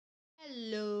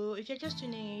Hello, if you're just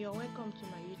tuning in, you're welcome to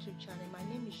my YouTube channel. My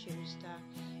name is Sherry Star.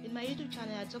 In my YouTube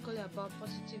channel, I talk all about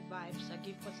positive vibes. I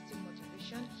give positive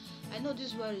motivation. I know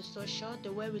this world is so short.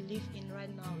 The world we live in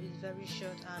right now is very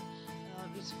short, and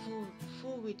it's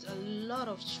full with a lot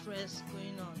of stress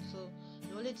going on. So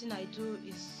the only thing I do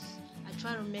is I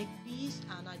try to make peace,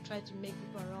 and I try to make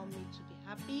people around me to be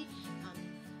happy, and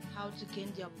how to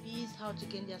gain their peace, how to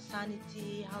gain their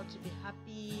sanity, how to be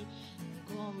happy,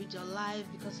 go on with your life,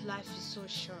 because life is so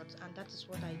short, and that is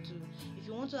what I do. If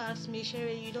you want to ask me,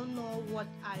 Sherry, you don't know what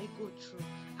I go through,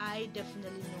 I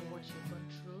definitely know what you've gone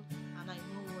through, and I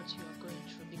know what you are going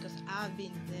through because I've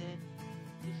been there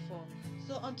before.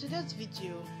 So on today's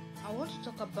video, I want to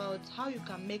talk about how you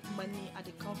can make money at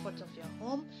the comfort of your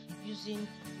home using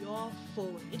your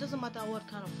phone. It doesn't matter what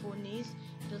kind of phone it is.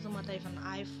 It doesn't matter if an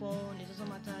iPhone. It doesn't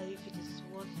matter if it is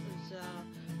what is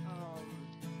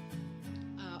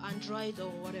Android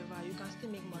or whatever. You can still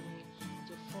make money with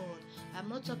your phone. I'm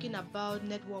not talking about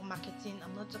network marketing.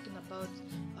 I'm not talking about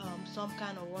some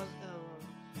kind of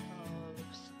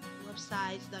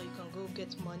websites that you can go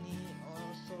get money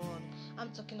or so on.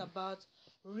 I'm talking about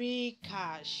real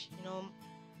cash.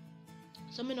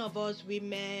 So many of us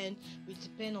women, we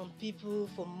depend on people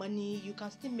for money. You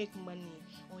can still make money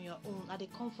on your own at the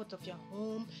comfort of your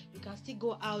home. You can still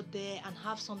go out there and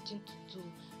have something to do.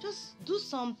 Just do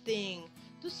something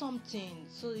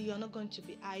so you're not going to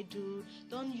be idle.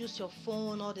 Don't use your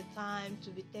phone all the time to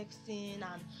be texting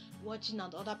and watching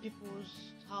at other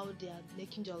people's how they are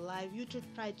making your life. You should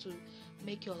try to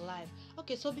make your life.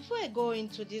 Okay, so before I go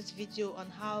into this video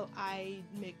on how I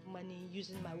make money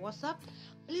using my WhatsApp,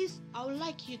 please, I would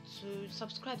like you to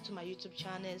subscribe to my YouTube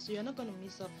channel so you're not going to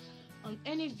miss out on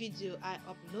any video I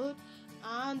upload,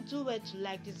 and do well to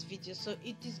like this video so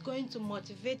it is going to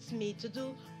motivate me to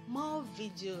do more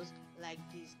videos like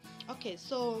this. Okay,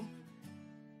 so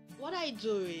what I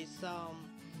do is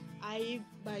I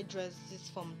buy dresses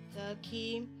from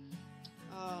Turkey,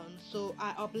 so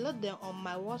I upload them on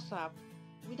my WhatsApp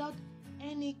without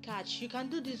any catch. You can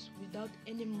do this without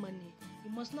any money. You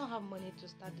must not have money to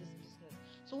start this business.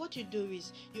 So what you do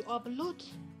is you upload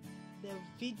the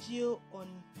video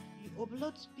on, you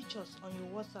upload pictures on your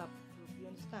WhatsApp group. You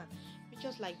understand?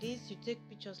 Pictures like this, you take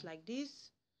pictures like this.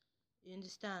 You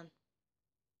understand?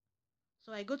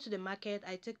 So I go to the market,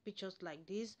 I take pictures like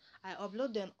this, I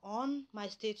upload them on my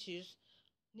status,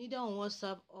 neither on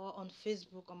WhatsApp or on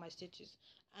Facebook on my status.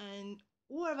 And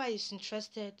whoever is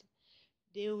interested,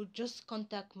 they will just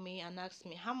contact me and ask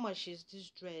me how much is this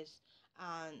dress,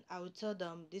 and I will tell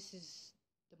them this is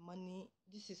the money,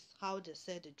 this is how they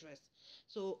sell the dress.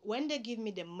 So when they give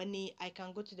me the money, I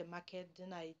can go to the market,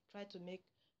 then I try to make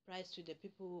price to the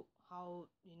people, how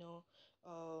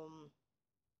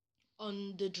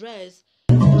on the dress.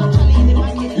 Actually, in the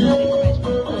market, they don't make price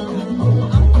for the product. So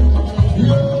I'm going to tell you the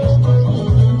dress.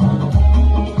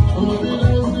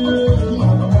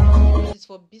 If it's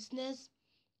for business,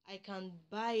 I can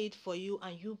buy it for you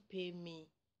and you pay me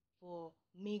for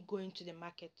me going to the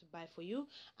market to buy for you.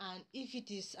 And if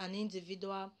it is an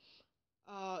individual,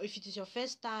 if it is your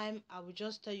first time, I will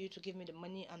just tell you to give me the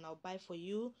money and I'll buy for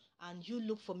you, and you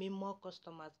look for me more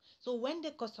customers. So when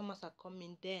the customers are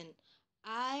coming, then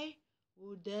I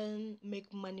will then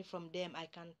make money from them. I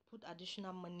can put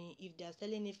additional money. If they are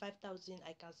selling it 5,000,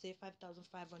 I can say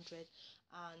 5,500,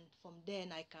 and from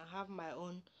then I can have my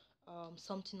own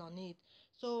something on it.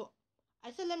 So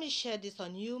I said, let me share this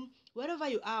on you. Wherever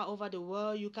you are over the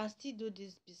world, you can still do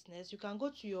this business. You can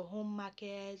go to your home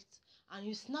market and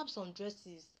you snap some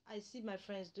dresses. I see my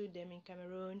friends do them in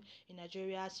Cameroon, in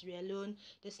Nigeria, Sierra Leone.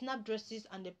 They snap dresses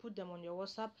and they put them on your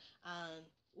WhatsApp, and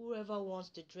whoever wants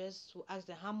the dress will ask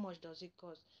them how much does it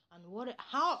cost, and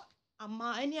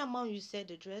any amount you sell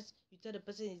the dress, you tell the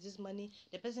person is this money,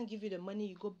 the person give you the money,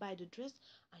 you go buy the dress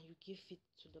and you give it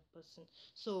to the person.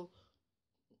 So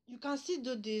you can still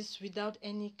do this without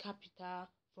any capital.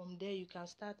 From there you can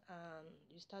start, and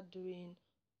you start doing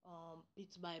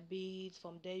bit by bit.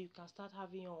 From there you can start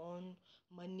having your own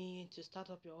money to start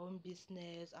up your own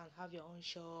business and have your own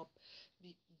shop.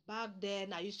 Back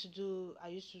then I used to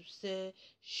sell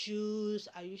shoes,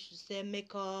 I used to sell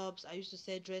makeups, I used to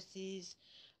sell dresses.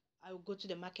 I would go to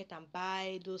the market and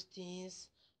buy those things,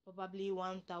 probably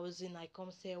 1,000. I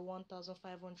come sell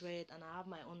 1,500, and I have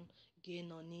my own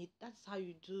gain on it. That's how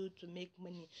you do to make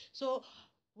money. So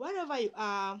wherever you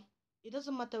are, it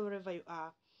doesn't matter wherever you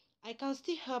are, I can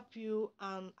still help you.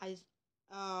 And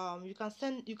you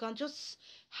can just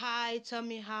hi, tell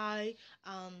me hi,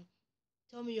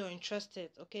 tell me you're interested.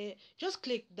 Okay, just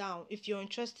click down if you're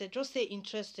interested, just say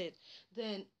interested,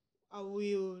 then I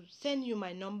will send you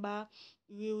my number.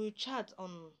 We will chat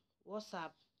on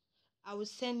WhatsApp, I will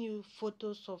send you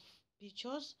photos of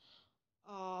pictures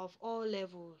of all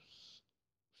levels: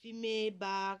 female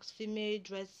bags, female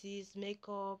dresses,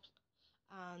 makeup,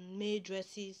 and male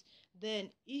dresses. Then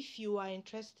if you are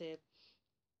interested,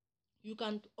 you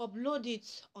can upload it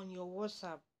on your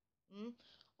WhatsApp, mm,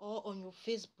 or on your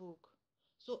Facebook.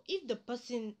 So if the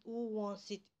person who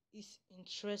wants it is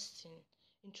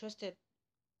interested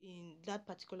in that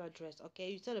particular dress,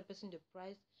 okay, you tell the person the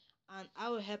price, and I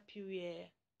will help you here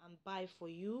and buy for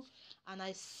you, and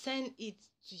I send it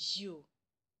to you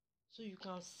so you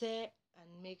can sell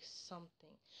and make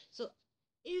something. So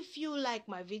if you like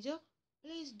my video,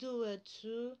 please do it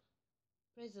too.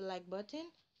 Press the like button,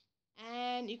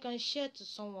 and you can share to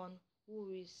someone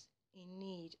who is in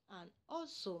need, and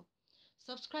also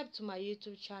subscribe to my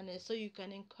YouTube channel so you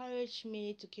can encourage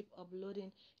me to keep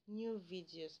uploading new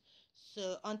videos.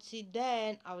 So until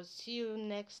then, I will see you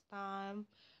next time.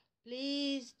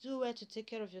 Please do well to take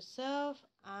care of yourself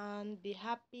and be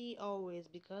happy always,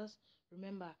 because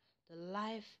remember, the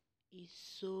life is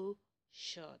so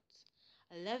short.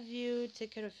 I love you.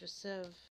 Take care of yourself.